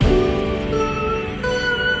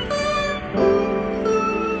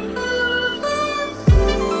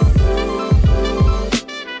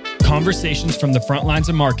conversations from the front lines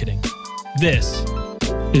of marketing. This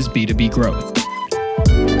is B2B Growth.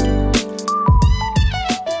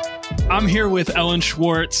 I'm here with Ellen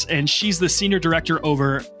Schwartz, and she's the Senior Director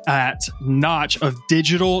over at Notch of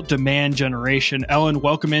Digital Demand Generation. Ellen,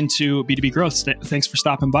 welcome into B2B Growth. Thanks for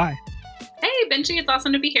stopping by. Hey, Benji, it's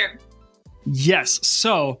awesome to be here. Yes.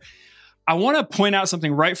 So I want to point out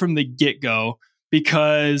something right from the get-go,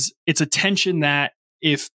 because it's a tension that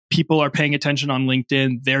if people are paying attention on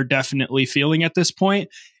LinkedIn, they're definitely feeling at this point.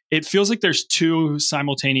 It feels like there's two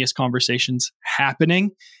simultaneous conversations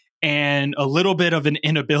happening and a little bit of an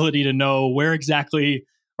inability to know where exactly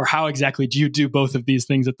or how exactly do you do both of these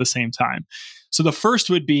things at the same time. So the first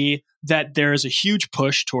would be that there is a huge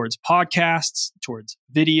push towards podcasts, towards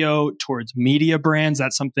video, towards media brands.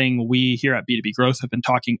 That's something we here at B2B Growth have been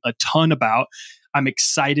talking a ton about. I'm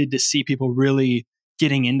excited to see people really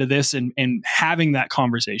getting into this and having that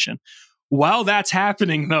conversation. While that's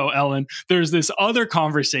happening, though, Ellen, there's this other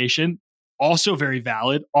conversation, also very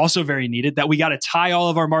valid, also very needed, that we got to tie all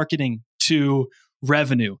of our marketing to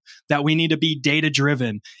revenue, that we need to be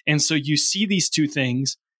data-driven. And so you see these two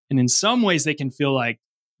things, and in some ways they can feel like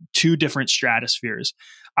two different stratospheres.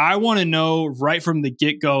 I want to know right from the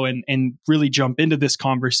get-go and really jump into this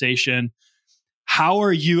conversation, how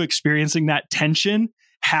are you experiencing that tension?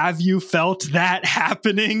 Have you felt that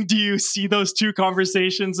happening? Do you see those two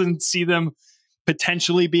conversations and see them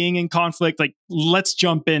potentially being in conflict? Like, let's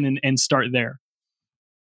jump in and start there.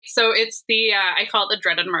 So it's the, I call it the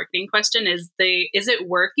dreaded marketing question, is it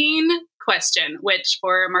working question, which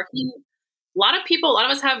for marketing, a lot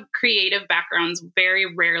of us have creative backgrounds. Very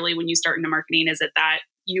rarely when you start into marketing is it that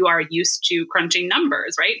you are used to crunching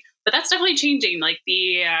numbers, right? But that's definitely changing. Like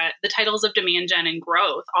the titles of demand gen and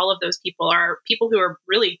growth, all of those people are people who are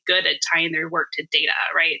really good at tying their work to data,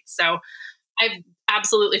 right? So I've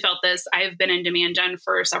absolutely felt this. I've been in demand gen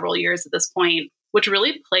for several years at this point, which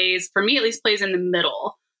really plays, for me at least, plays in the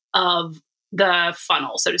middle of the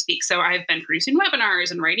funnel, so to speak. So I've been producing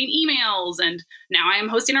webinars and writing emails, and now I am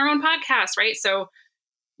hosting our own podcast, right? So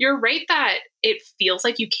you're right that it feels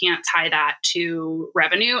like you can't tie that to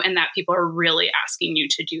revenue and that people are really asking you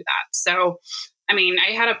to do that. So, I mean,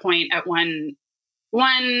 I had a point at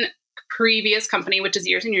one previous company, which is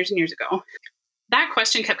years and years and years ago. That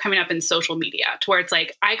question kept coming up in social media to where it's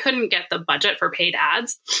like, I couldn't get the budget for paid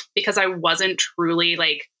ads because I wasn't truly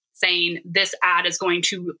like saying this ad is going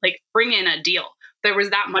to like bring in a deal. There was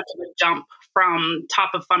that much of a jump from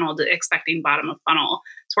top of funnel to expecting bottom of funnel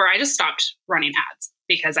to where I just stopped running ads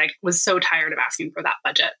because I was so tired of asking for that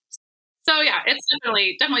budget. So yeah, it's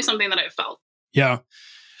definitely something that I've felt. Yeah.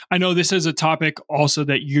 I know this is a topic also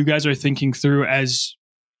that you guys are thinking through as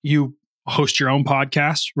you host your own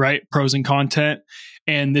podcast, right? Pros and Content.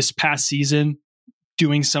 And this past season,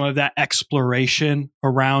 doing some of that exploration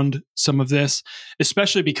around some of this,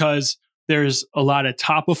 especially because there's a lot of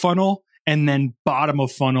top of funnel and then bottom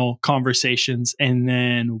of funnel conversations. And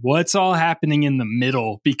then what's all happening in the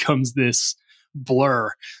middle becomes this blur.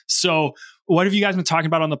 So what have you guys been talking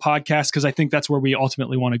about on the podcast? Because I think that's where we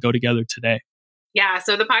ultimately want to go together today. Yeah.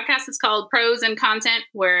 So the podcast is called Pros and Content,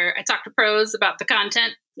 where I talk to pros about the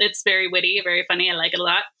content. It's very witty, very funny. I like it a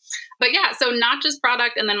lot. But yeah, so not just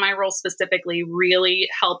product. And then my role specifically really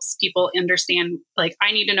helps people understand, like,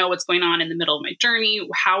 I need to know what's going on in the middle of my journey.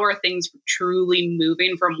 How are things truly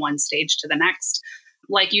moving from one stage to the next?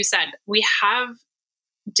 Like you said, we have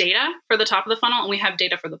data for the top of the funnel and we have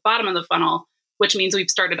data for the bottom of the funnel, which means we've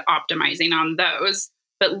started optimizing on those,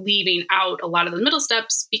 but leaving out a lot of the middle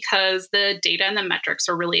steps because the data and the metrics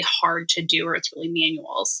are really hard to do or it's really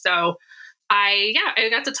manual. So I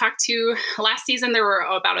got to talk to, last season, there were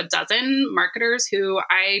about a dozen marketers who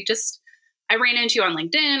I ran into on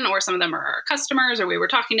LinkedIn, or some of them are our customers, or we were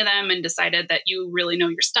talking to them and decided that you really know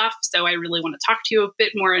your stuff. So I really want to talk to you a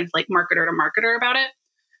bit more like marketer to marketer about it.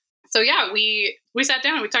 So yeah, we sat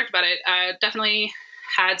down and we talked about it. Definitely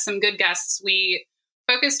had some good guests. We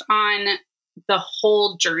focused on the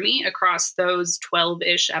whole journey across those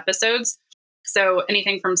 12-ish episodes. So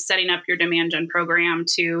anything from setting up your demand gen program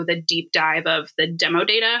to the deep dive of the demo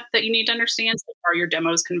data that you need to understand. So are your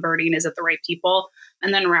demos converting? Is it the right people?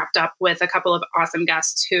 And then wrapped up with a couple of awesome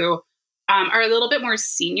guests who are a little bit more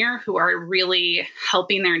senior, who are really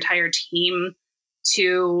helping their entire team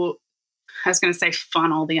to, I was going to say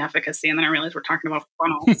funnel the efficacy, and then I realized we're talking about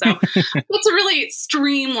funnel. So it's to really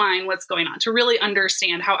streamline what's going on, to really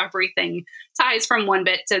understand how everything ties from one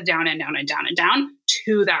bit to down and down and down and down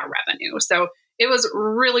to that revenue. So it was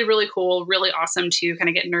really, really cool, really awesome to kind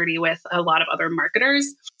of get nerdy with a lot of other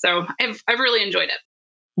marketers. So I've really enjoyed it.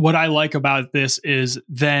 What I like about this is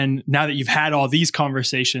then now that you've had all these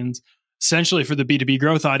conversations, essentially for the B2B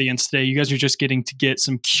growth audience today, you guys are just getting to get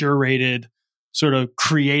some curated sort of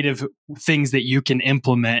creative things that you can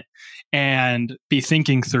implement and be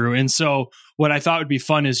thinking through. And so what I thought would be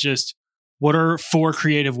fun is just, what are 4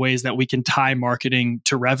 creative ways that we can tie marketing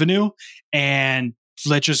to revenue? And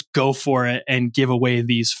let's just go for it and give away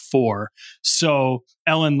these 4. So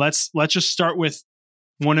Ellen, let's just start with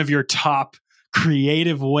one of your top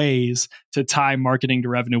creative ways to tie marketing to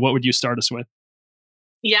revenue. What would you start us with?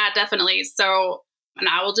 Yeah, definitely. So, and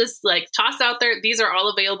I will just toss out there, these are all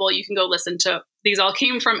available. You can go listen to, these all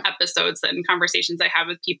came from episodes and conversations I have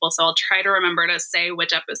with people. So I'll try to remember to say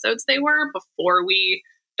which episodes they were before we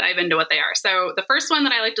dive into what they are. So the first one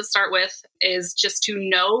that I like to start with is just to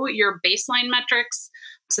know your baseline metrics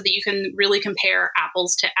so that you can really compare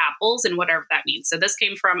apples to apples and whatever that means. So this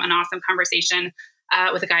came from an awesome conversation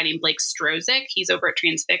with a guy named Blake Strozik. He's over at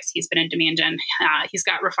Transfix. He's been in Demand Gen. He's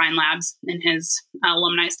got Refine Labs in his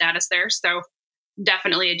alumni status there. So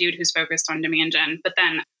definitely a dude who's focused on Demand Gen. But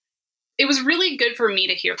then it was really good for me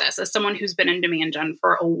to hear this as someone who's been in Demand Gen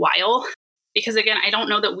for a while, because again, I don't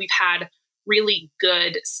know that we've had really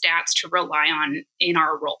good stats to rely on in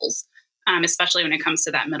our roles, especially when it comes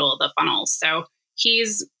to that middle of the funnel. So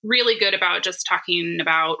he's really good about just talking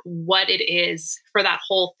about what it is for that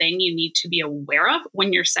whole thing you need to be aware of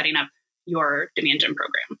when you're setting up your Demand Gen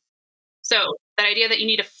program. So that idea that you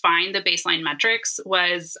need to find the baseline metrics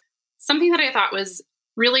was something that I thought was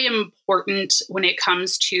really important when it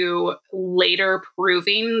comes to later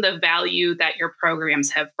proving the value that your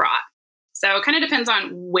programs have brought. So it kind of depends on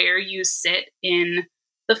where you sit in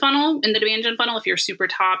the funnel, in the Demand Gen funnel. If you're super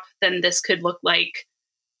top, then this could look like,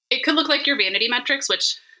 it could look like your vanity metrics,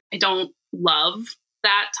 which I don't love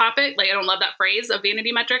that topic. I don't love that phrase of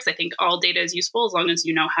vanity metrics. I think all data is useful as long as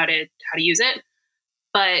you know how to use it.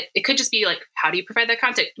 But it could just be how do you provide that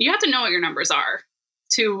content? You have to know what your numbers are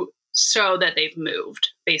to show that they've moved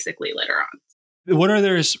basically later on. What are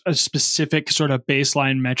there a specific sort of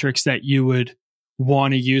baseline metrics that you would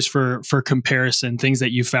want to use for comparison, things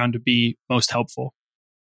that you found to be most helpful?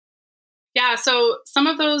 Yeah, so some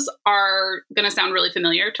of those are going to sound really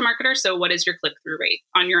familiar to marketers. So what is your click-through rate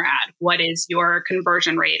on your ad? What is your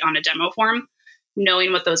conversion rate on a demo form?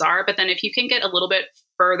 Knowing what those are. But then if you can get a little bit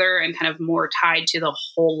further and kind of more tied to the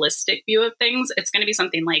holistic view of things, it's going to be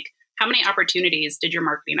something like, how many opportunities did your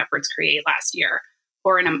marketing efforts create last year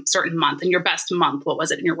or in a certain month? And your best month, what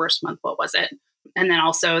was it? And your worst month, what was it? And then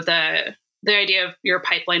also the idea of your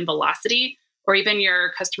pipeline velocity, or even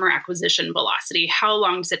your customer acquisition velocity. How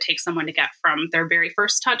long does it take someone to get from their very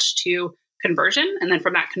first touch to conversion, and then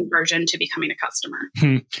from that conversion to becoming a customer?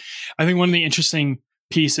 I think one of the interesting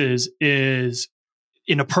pieces is,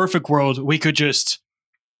 in a perfect world, we could just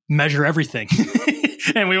measure everything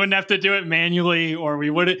and we wouldn't have to do it manually, or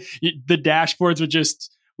the dashboards would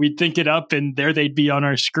just, we'd think it up and there they'd be on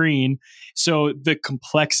our screen. So the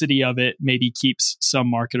complexity of it maybe keeps some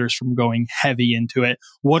marketers from going heavy into it.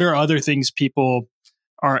 What are other things people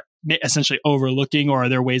are essentially overlooking, or are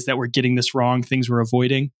there ways that we're getting this wrong, things we're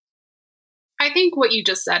avoiding? I think what you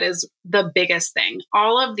just said is the biggest thing.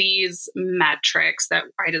 All of these metrics that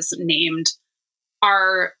I just named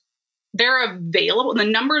they're available. The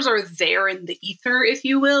numbers are there in the ether, if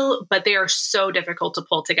you will, but they are so difficult to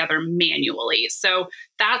pull together manually. So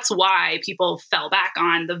that's why people fell back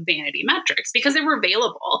on the vanity metrics, because they were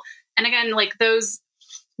available. And again, the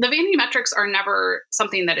vanity metrics are never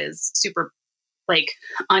something that is super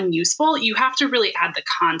unuseful. You have to really add the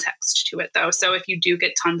context to it though. So if you do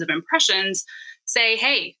get tons of impressions, say,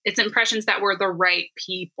 hey, it's impressions that were the right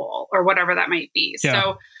people or whatever that might be. Yeah.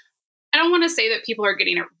 So I don't want to say that people are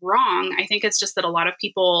getting it wrong. I think it's just that a lot of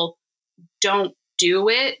people don't do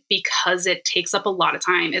it because it takes up a lot of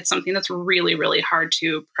time. It's something that's really, really hard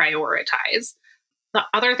to prioritize. The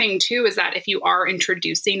other thing too is that if you are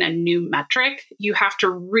introducing a new metric, you have to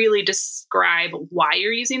really describe why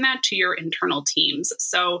you're using that to your internal teams.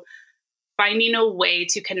 So finding a way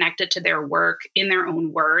to connect it to their work in their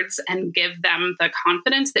own words and give them the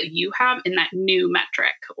confidence that you have in that new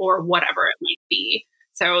metric or whatever it might be.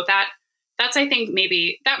 So that's, I think,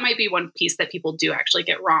 maybe that might be one piece that people do actually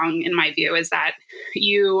get wrong, in my view, is that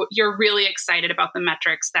you're really excited about the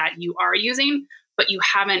metrics that you are using, but you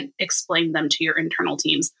haven't explained them to your internal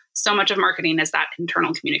teams. So much of marketing is that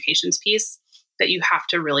internal communications piece that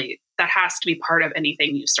that has to be part of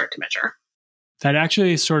anything you start to measure. That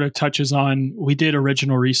actually sort of touches on, we did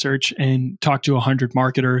original research and talked to 100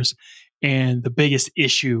 marketers. And the biggest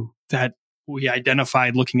issue that we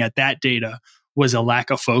identified looking at that data was a lack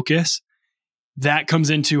of focus. That comes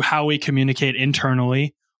into how we communicate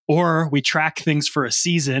internally, Or we track things for a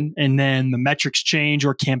season and then the metrics change,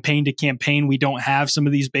 or campaign to campaign, we don't have some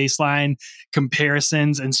of these baseline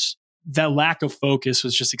comparisons. And that lack of focus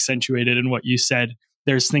was just accentuated in what you said.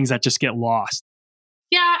 There's things that just get lost.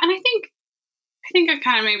 Yeah. And I think I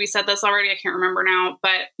kind of maybe said this already. I can't remember now,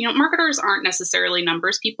 but marketers aren't necessarily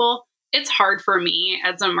numbers people. It's hard for me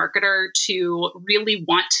as a marketer to really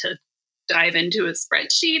want to dive into a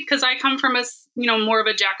spreadsheet because I come from more of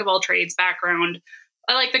a jack of all trades background.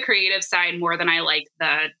 I like the creative side more than I like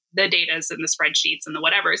the datas and the spreadsheets and the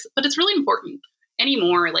whatevers, but it's really important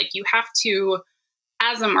anymore. Like, you have to,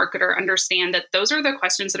 as a marketer, understand that those are the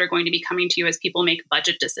questions that are going to be coming to you as people make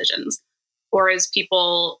budget decisions, or as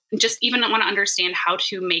people just even want to understand how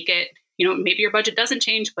to make it, maybe your budget doesn't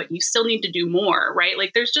change, but you still need to do more, right?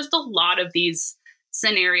 Like, there's just a lot of these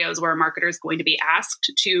scenarios where a marketer is going to be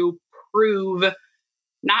asked to prove,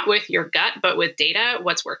 not with your gut, but with data,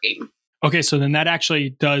 what's working. Okay, so then that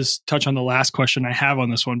actually does touch on the last question I have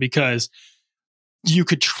on this one, because you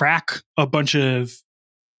could track a bunch of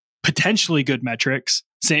potentially good metrics.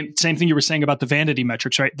 Same thing you were saying about the vanity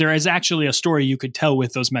metrics, right? There is actually a story you could tell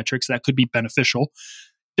with those metrics that could be beneficial.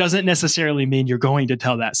 Doesn't necessarily mean you're going to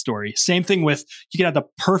tell that story. Same thing with, you can have the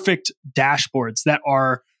perfect dashboards that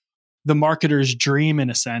are the marketer's dream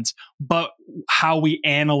in a sense, but how we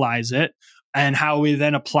analyze it and how we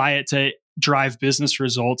then apply it to drive business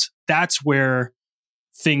results, that's where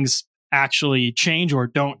things actually change or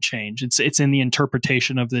don't change. It's in the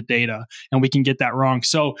interpretation of the data, and we can get that wrong.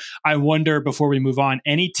 So I wonder, before we move on,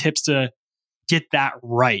 any tips to get that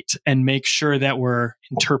right and make sure that we're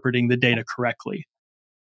interpreting the data correctly?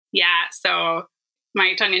 Yeah. So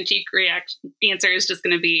my tongue-in-cheek answer is just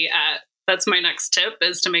going to be, that's my next tip,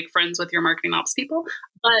 is to make friends with your marketing ops people.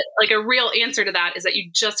 But like, a real answer to that is that you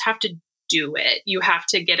just have to do it. You have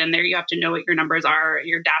to get in there. You have to know what your numbers are,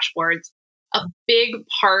 your dashboards. A big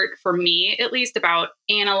part for me, at least, about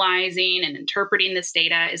analyzing and interpreting this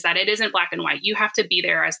data is that it isn't black and white. You have to be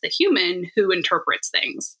there as the human who interprets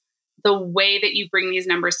things. The way that you bring these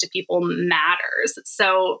numbers to people matters.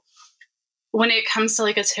 So when it comes to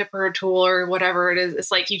like a tip or a tool or whatever it is,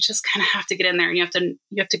 it's like, you just kind of have to get in there, and you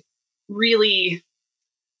have to really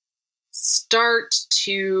start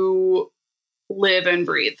to live and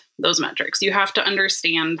breathe those metrics. You have to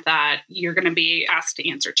understand that you're going to be asked to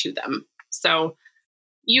answer to them. So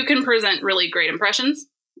you can present really great impressions,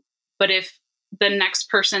 but if the next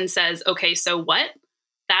person says, okay, so what?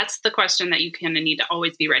 That's the question that you kind of need to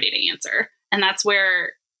always be ready to answer. And that's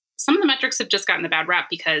where some of the metrics have just gotten a bad rap,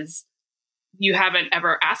 because you haven't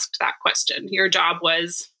ever asked that question. Your job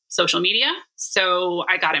was social media, so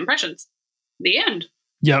I got impressions. The end.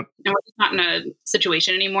 Yep. And we're not in a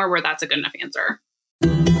situation anymore where that's a good enough answer.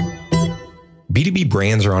 B2B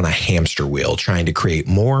brands are on a hamster wheel trying to create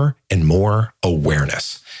more and more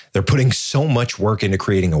awareness. They're putting so much work into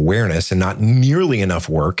creating awareness and not nearly enough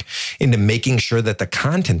work into making sure that the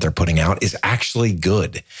content they're putting out is actually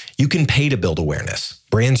good. You can pay to build awareness.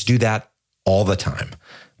 Brands do that all the time.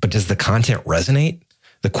 But does the content resonate?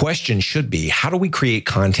 The question should be, how do we create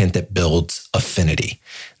content that builds affinity?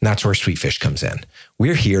 And that's where Sweetfish comes in.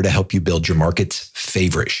 We're here to help you build your market's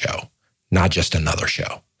favorite show, not just another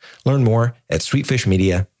show. Learn more at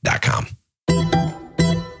sweetfishmedia.com.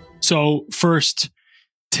 So first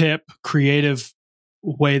tip, creative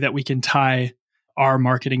way that we can tie our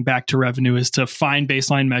marketing back to revenue, is to find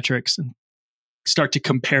baseline metrics and start to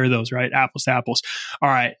compare those, right? Apples to apples. All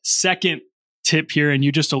right. Second tip here, and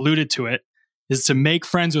you just alluded to it, is to make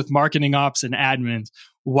friends with marketing ops and admins.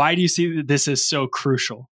 Why do you see that this is so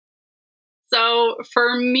crucial? So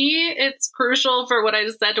for me, it's crucial for what I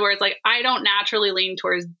just said, where it's like, I don't naturally lean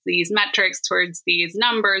towards these metrics, towards these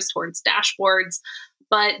numbers, towards dashboards,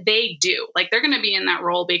 but they do. Like, they're going to be in that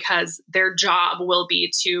role because their job will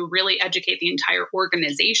be to really educate the entire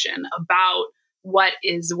organization about what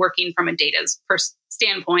is working from a data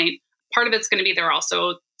standpoint. Part of it's going to be, they're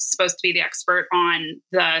also supposed to be the expert on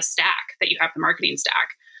the stack that you have, the marketing stack.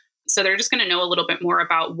 So they're just going to know a little bit more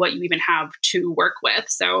about what you even have to work with.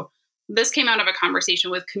 So this came out of a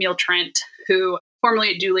conversation with Camille Trent, who formerly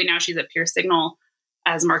at Dooley, now she's at Pure Signal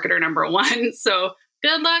as marketer number one. So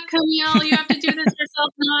good luck, Camille. You have to do this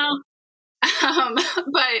yourself now.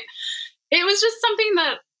 But it was just something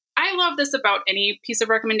that I love this about any piece of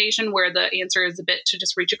recommendation, where the answer is a bit to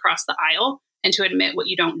just reach across the aisle and to admit what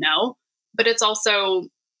you don't know. But it's also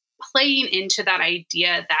playing into that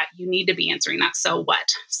idea that you need to be answering that so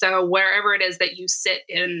what. So wherever it is that you sit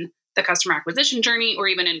in the customer acquisition journey, or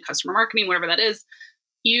even in customer marketing, whatever that is,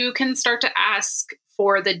 you can start to ask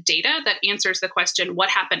for the data that answers the question, what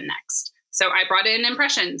happened next? So I brought in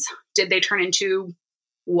impressions. Did they turn into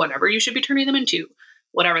whatever you should be turning them into?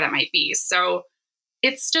 whatever that might be. So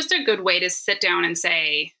it's just a good way to sit down and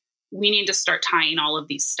say, we need to start tying all of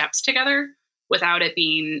these steps together without it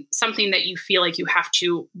being something that you feel like you have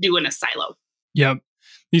to do in a silo. Yep.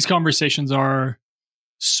 These conversations are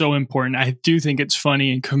so important. I do think it's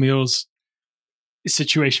funny in Camille's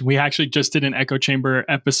situation. We actually just did an echo chamber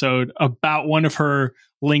episode about one of her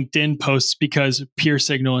LinkedIn posts because Peer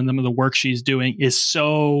Signal and some of the work she's doing is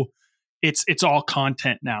so it's all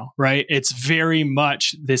content now, right? It's very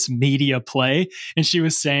much this media play. And she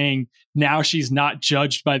was saying now she's not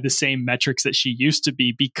judged by the same metrics that she used to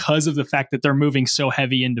be because of the fact that they're moving so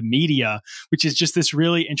heavy into media, which is just this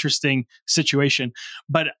really interesting situation.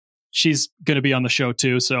 But she's going to be on the show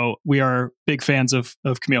too. So we are big fans of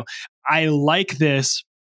Camille. I like this.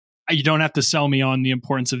 You don't have to sell me on the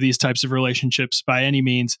importance of these types of relationships by any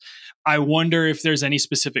means. I wonder if there's any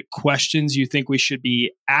specific questions you think we should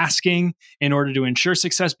be asking in order to ensure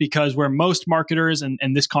success, because where most marketers and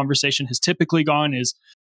this conversation has typically gone is,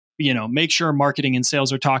 make sure marketing and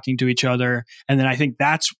sales are talking to each other. And then I think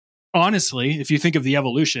that's honestly, if you think of the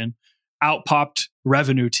evolution, out popped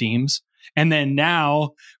revenue teams. And then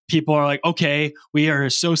now people are like, okay, we are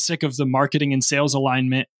so sick of the marketing and sales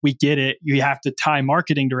alignment. We get it. You have to tie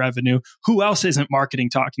marketing to revenue. Who else isn't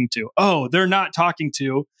marketing talking to? Oh, they're not talking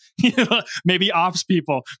to maybe ops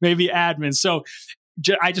people, maybe admins. So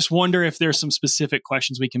I just wonder if there's some specific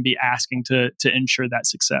questions we can be asking to ensure that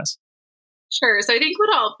success. Sure. So I think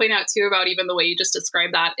what I'll point out too about even the way you just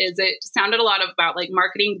described that is it sounded a lot about like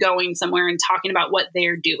marketing going somewhere and talking about what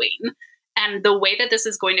they're doing. And the way that this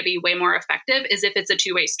is going to be way more effective is if it's a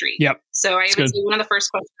two-way street. Yep. So I would say one of the first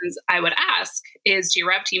questions I would ask is to your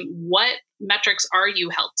rev team, what metrics are you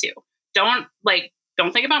held to? Don't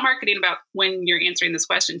think about marketing about when you're answering this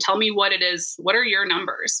question. Tell me what it is. What are your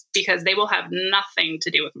numbers? Because they will have nothing to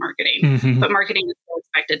do with marketing. Mm-hmm. But marketing is still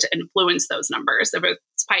expected to influence those numbers, if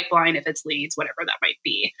it's pipeline, if it's leads, whatever that might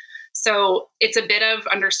be. So it's a bit of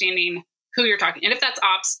understanding who you're talking. And if that's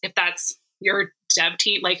ops, if that's your dev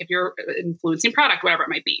team, like if you're influencing product, whatever it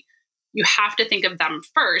might be, you have to think of them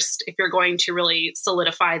first if you're going to really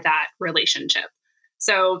solidify that relationship.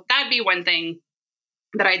 So that'd be one thing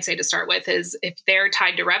that I'd say to start with is if they're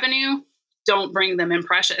tied to revenue, don't bring them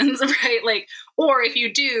impressions, right? Or if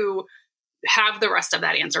you do, have the rest of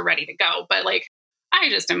that answer ready to go. But I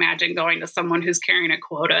just imagine going to someone who's carrying a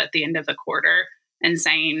quota at the end of the quarter and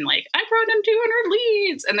saying I brought in 200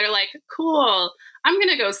 leads. And they're like, cool, I'm going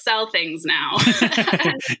to go sell things now.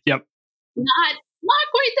 Yep. Not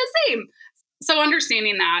quite the same. So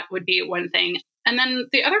understanding that would be one thing. And then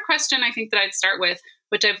the other question I think that I'd start with,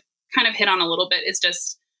 which I've kind of hit on a little bit, is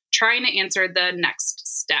just trying to answer the next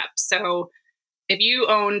step. So if you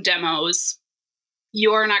own demos,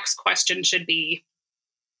 your next question should be,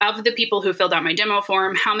 of the people who filled out my demo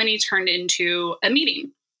form, how many turned into a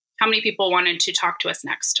meeting? How many people wanted to talk to us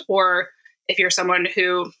next? Or if you're someone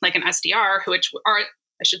who, like an SDR, our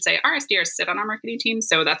SDRs sit on our marketing team,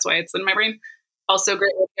 so that's why it's in my brain. Also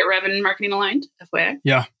great to get rev and marketing aligned, FYI.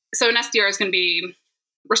 Yeah. So an SDR is going to be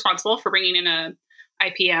responsible for bringing in a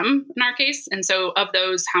IPM in our case. And so of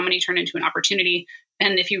those, how many turn into an opportunity?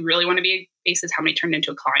 And if you really want to be basis, how many turned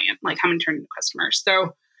into a client? How many turned into customers?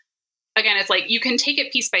 So again, it's you can take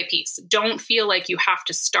it piece by piece. Don't feel like you have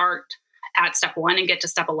to start at step 1 and get to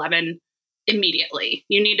step 11 immediately.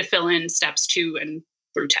 You need to fill in steps 2 and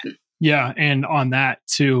through 10. Yeah. And on that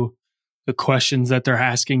too, the questions that they're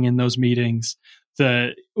asking in those meetings,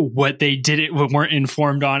 what they weren't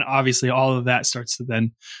informed on, obviously all of that starts to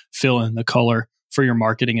then fill in the color for your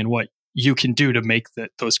marketing and what you can do to make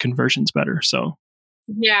those conversions better. So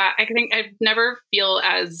yeah, I think I've never feel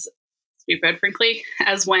as stupid, frankly,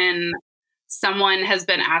 as when someone has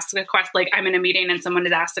been asked a question, I'm in a meeting and someone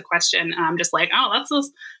has asked a question and I'm just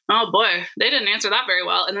oh boy, they didn't answer that very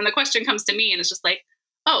well. And then the question comes to me and it's just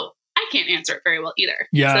oh, I can't answer it very well either.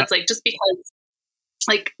 Yeah. So it's just because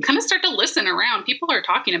kind of start to listen around. People are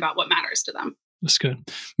talking about what matters to them. That's good.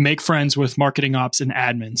 Make friends with marketing ops and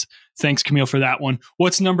admins. Thanks, Camille, for that one.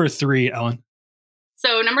 What's number 3, Ellen?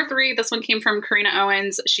 So number 3, this one came from Karina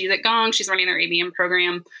Owens. She's at Gong. She's running their ABM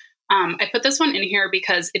program. I put this one in here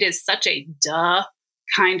because it is such a duh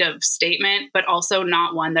kind of statement, but also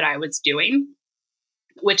not one that I was doing,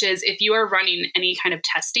 which is if you are running any kind of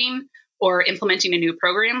testing or implementing a new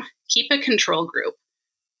program, keep a control group.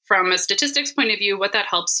 From a statistics point of view, what that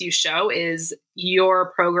helps you show is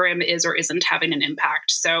your program is or isn't having an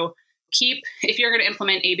impact. So if you're going to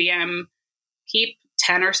implement ABM, keep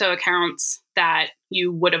 10 or so accounts that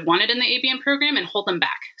you would have wanted in the ABM program and hold them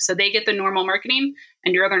back. So they get the normal marketing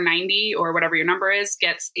and your other 90 or whatever your number is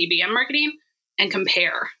gets ABM marketing, and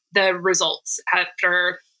compare the results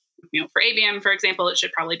after For ABM, for example, it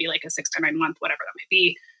should probably be like a 6 to 9 month, whatever that might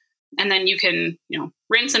be. And then you can,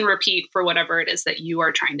 rinse and repeat for whatever it is that you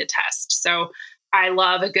are trying to test. So I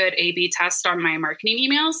love a good A/B test on my marketing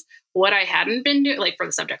emails. What I hadn't been doing, like for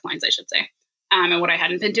the subject lines, I should say, and what I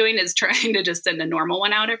hadn't been doing is trying to just send a normal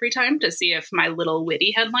one out every time to see if my little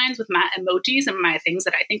witty headlines with my emojis and my things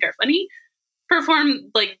that I think are funny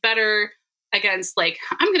perform like better against like,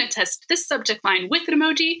 I'm going to test this subject line with an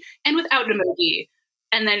emoji and without an emoji.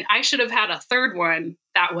 And then I should have had a third one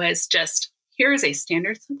that was just, here's a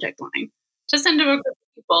standard subject line to send to a group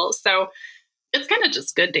of people. So it's kind of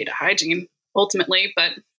just good data hygiene ultimately,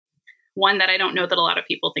 but one that I don't know that a lot of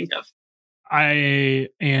people think of. I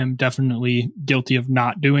am definitely guilty of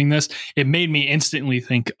not doing this. It made me instantly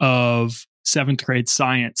think of 7th grade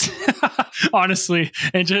science, honestly.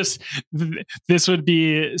 And just this would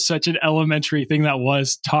be such an elementary thing that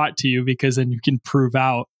was taught to you, because then you can prove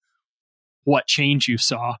out what change you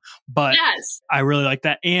saw. But yes, I really like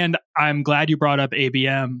that. And I'm glad you brought up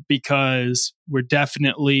ABM, because we're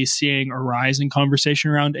definitely seeing a rise in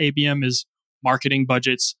conversation around ABM as marketing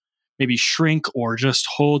budgets maybe shrink or just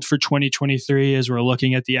hold for 2023 as we're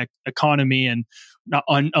looking at the economy and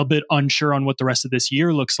a bit unsure on what the rest of this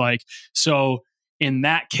year looks like. So in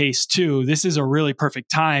that case too, this is a really perfect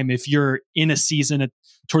time if you're in a season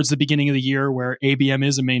towards the beginning of the year where ABM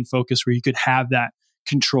is a main focus, where you could have that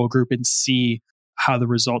control group and see how the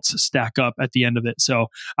results stack up at the end of it. So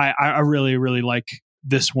I really, really like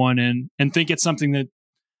this one and think it's something that,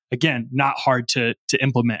 again, not hard to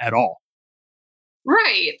implement at all.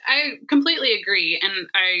 Right. I completely agree. And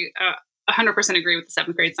I 100% agree with the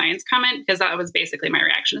 7th grade science comment, because that was basically my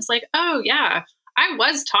reaction. It's like, oh yeah, I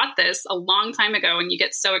was taught this a long time ago, and you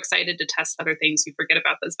get so excited to test other things, you forget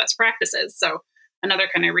about those best practices. So another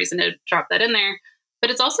kind of reason to drop that in there.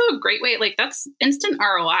 But it's also a great way, like that's instant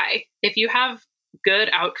ROI. If you have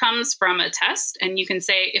good outcomes from a test and you can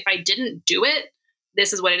say, if I didn't do it,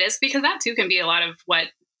 this is what it is, because that too can be a lot of what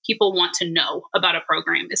people want to know about a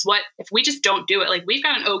program is what, if we just don't do it, like we've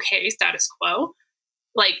got an okay status quo,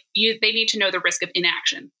 like they need to know the risk of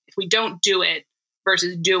inaction. If we don't do it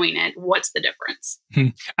versus doing it, what's the difference?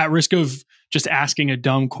 At risk of just asking a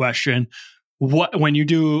dumb question, when you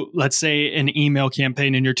do, let's say, an email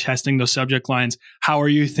campaign and you're testing those subject lines, how are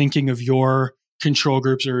you thinking of your control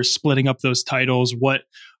groups or splitting up those titles? What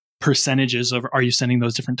percentages are you sending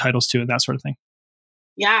those different titles to, and that sort of thing?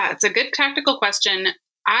 Yeah, it's a good tactical question.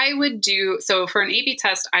 I would so for an A/B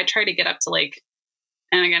test, I try to get up to like,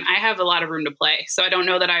 and again, I have a lot of room to play. So I don't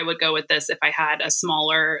know that I would go with this if I had a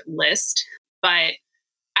smaller list, but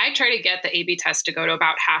I try to get the A/B test to go to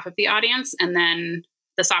about half of the audience. And then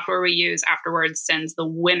the software we use afterwards sends the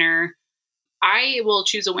winner. I will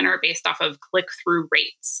choose a winner based off of click-through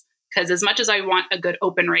rates, because as much as I want a good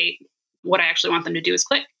open rate, what I actually want them to do is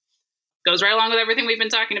click. Goes right along with everything we've been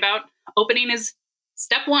talking about. Opening is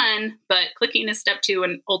step 1, but clicking is step 2,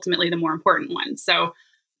 and ultimately the more important one. So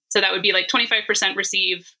that would be like 25%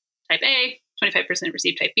 receive type A, 25%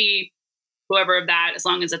 receive type B. Whoever of that, as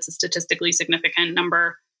long as it's a statistically significant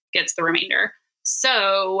number, gets the remainder.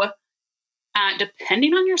 So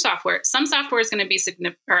depending on your software, some software is going to be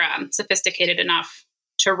sophisticated enough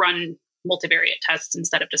to run multivariate tests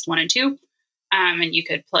instead of just 1 and 2. And you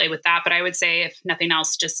could play with that. But I would say, if nothing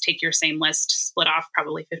else, just take your same list, split off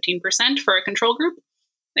probably 15% for a control group.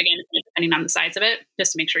 Again, depending on the size of it,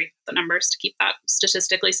 just to make sure you have the numbers to keep that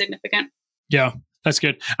statistically significant. Yeah, that's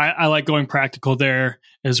good. I like going practical there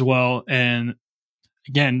as well. And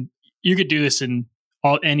again, you could do this in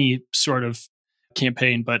any sort of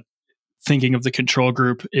campaign, but thinking of the control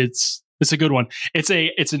group, it's a good one. It's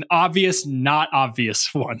an obvious, not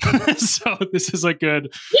obvious one. So this is a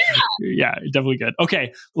good, yeah, definitely good.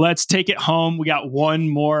 Okay, let's take it home. We got one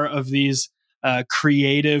more of these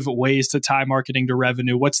creative ways to tie marketing to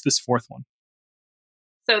revenue. What's this fourth one?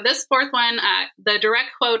 So this fourth one, the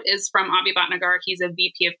direct quote is from Avi Bhatnagar. He's a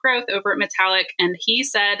VP of growth over at Metallic. And he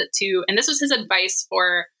said and this was his advice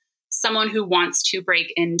for someone who wants to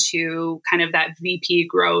break into kind of that VP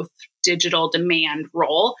growth digital demand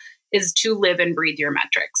role, is to live and breathe your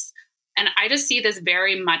metrics. And I just see this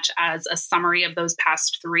very much as a summary of those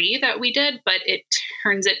past 3 that we did, but it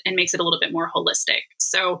turns it and makes it a little bit more holistic.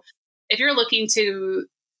 So if you're looking to,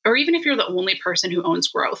 or even if you're the only person who owns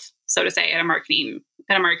growth, so to say, at a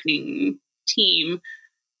marketing team,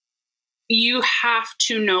 you have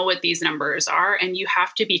to know what these numbers are, and you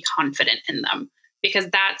have to be confident in them, because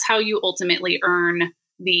that's how you ultimately earn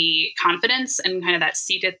the confidence and kind of that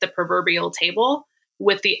seat at the proverbial table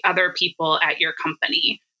with the other people at your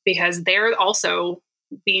company, because they're also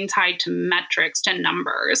being tied to metrics, to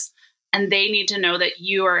numbers, and they need to know that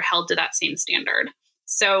you are held to that same standard.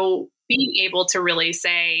 So being able to really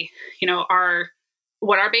say,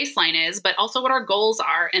 what our baseline is, but also what our goals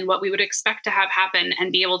are and what we would expect to have happen,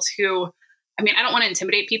 and be able to, I don't want to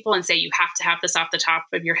intimidate people and say you have to have this off the top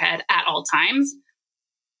of your head at all times,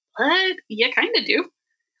 but you kind of do.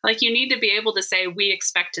 Like, you need to be able to say, we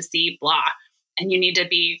expect to see blah. And you need to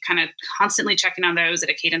be kind of constantly checking on those at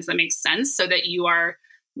a cadence that makes sense, so that you are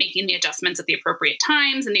making the adjustments at the appropriate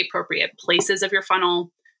times and the appropriate places of your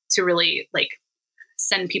funnel to really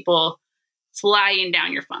send people flying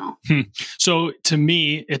down your funnel. So to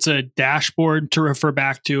me, it's a dashboard to refer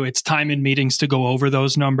back to. It's time in meetings to go over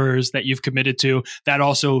those numbers that you've committed to. That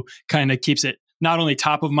also kind of keeps it not only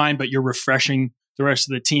top of mind, but you're refreshing the rest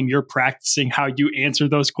of the team. You're practicing how you answer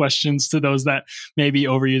those questions to those that may be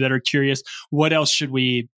over you that are curious. What else should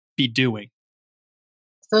we be doing?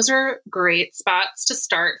 Those are great spots to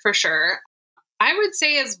start for sure. I would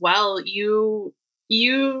say as well, I don't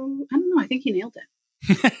know, I think you nailed it.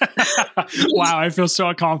 Wow, I feel so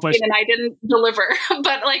accomplished. And I didn't deliver,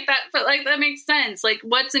 but that makes sense. Like,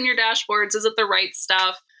 what's in your dashboards? Is it the right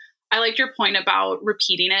stuff? I liked your point about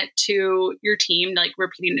repeating it to your team, like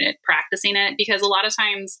repeating it, practicing it, because a lot of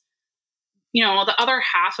times, the other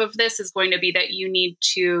half of this is going to be that you need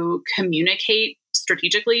to communicate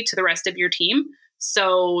strategically to the rest of your team.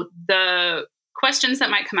 So the questions that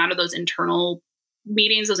might come out of those internal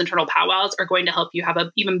meetings, those internal powwows, are going to help you have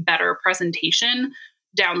an even better presentation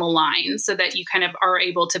down the line, so that you kind of are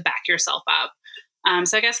able to back yourself up.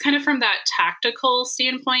 So I guess kind of from that tactical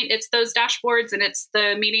standpoint, it's those dashboards and it's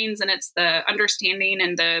the meetings and it's the understanding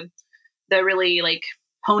and the really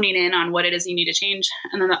honing in on what it is you need to change.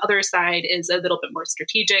 And then the other side is a little bit more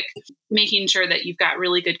strategic, making sure that you've got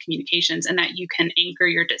really good communications and that you can anchor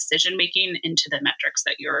your decision making into the metrics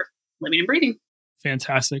that you're living and breathing.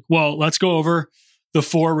 Fantastic. Well, let's go over the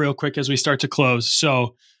 4 real quick as we start to close.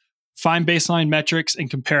 So find baseline metrics and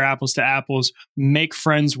compare apples to apples. Make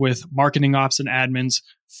friends with marketing ops and admins.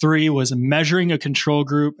 3 was measuring a control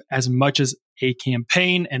group as much as a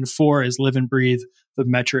campaign. And 4 is live and breathe the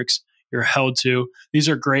metrics you're held to. These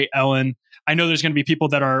are great, Ellen. I know there's going to be people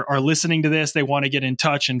that are listening to this. They want to get in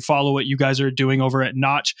touch and follow what you guys are doing over at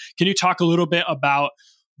Notch. Can you talk a little bit about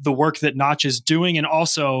the work that Notch is doing? And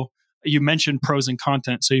also, you mentioned pros and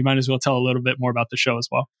content, so you might as well tell a little bit more about the show as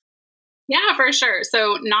well. Yeah, for sure.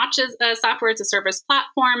 So Notch is a software as a service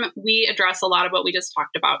platform. We address a lot of what we just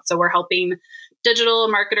talked about. So we're helping digital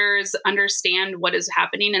marketers understand what is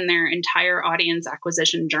happening in their entire audience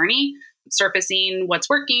acquisition journey, surfacing what's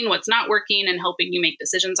working, what's not working, and helping you make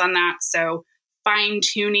decisions on that. So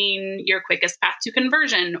fine-tuning your quickest path to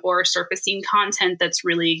conversion, or surfacing content that's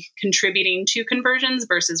really contributing to conversions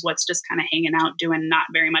versus what's just kind of hanging out doing not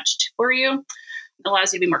very much for you. It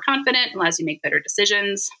allows you to be more confident, allows you to make better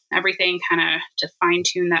decisions, everything kind of to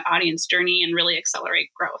fine-tune that audience journey and really accelerate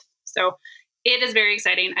growth. So it is very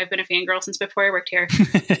exciting. I've been a fangirl since before I worked here, but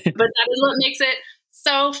that is what makes it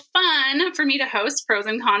so fun for me to host Pros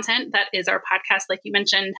and Content. That is our podcast. Like you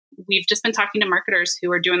mentioned, we've just been talking to marketers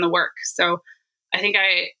who are doing the work. So I think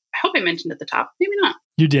I hope I mentioned at the top, maybe not.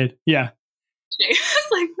 You did. Yeah. It's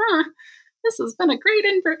like, this has been a great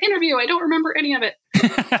interview. I don't remember any of it.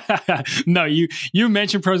 No, you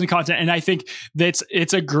mentioned Pros and Content, and I think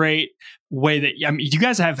it's a great way that you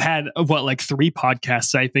guys have had 3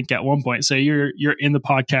 podcasts, I think, at one point. So you're in the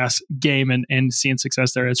podcast game and seeing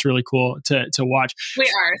success there. It's really cool to watch. We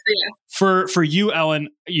are. So yeah. For you, Ellen,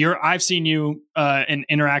 I've seen you and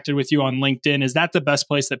interacted with you on LinkedIn. Is that the best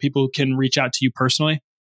place that people can reach out to you personally?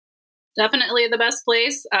 Definitely the best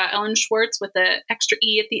place. Ellen Schwartz with the extra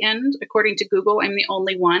E at the end. According to Google, I'm the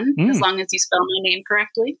only one, as long as you spell my name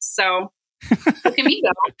correctly. So look at me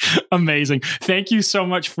go. Amazing. Thank you so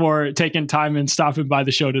much for taking time and stopping by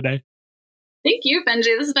the show today. Thank you, Benji.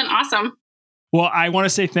 This has been awesome. Well, I want to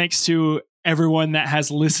say thanks to everyone that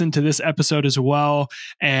has listened to this episode as well,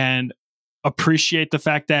 and appreciate the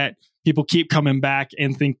fact that people keep coming back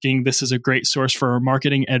and thinking this is a great source for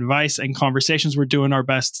marketing advice and conversations. We're doing our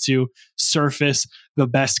best to surface the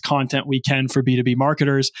best content we can for B2B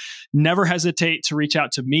marketers. Never hesitate to reach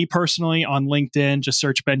out to me personally on LinkedIn. Just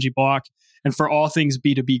search Benji Block. And for all things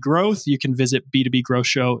B2B growth, you can visit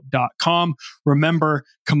b2bgrowthshow.com. Remember,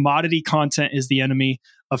 commodity content is the enemy,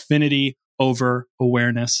 affinity over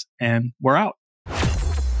awareness. And we're out.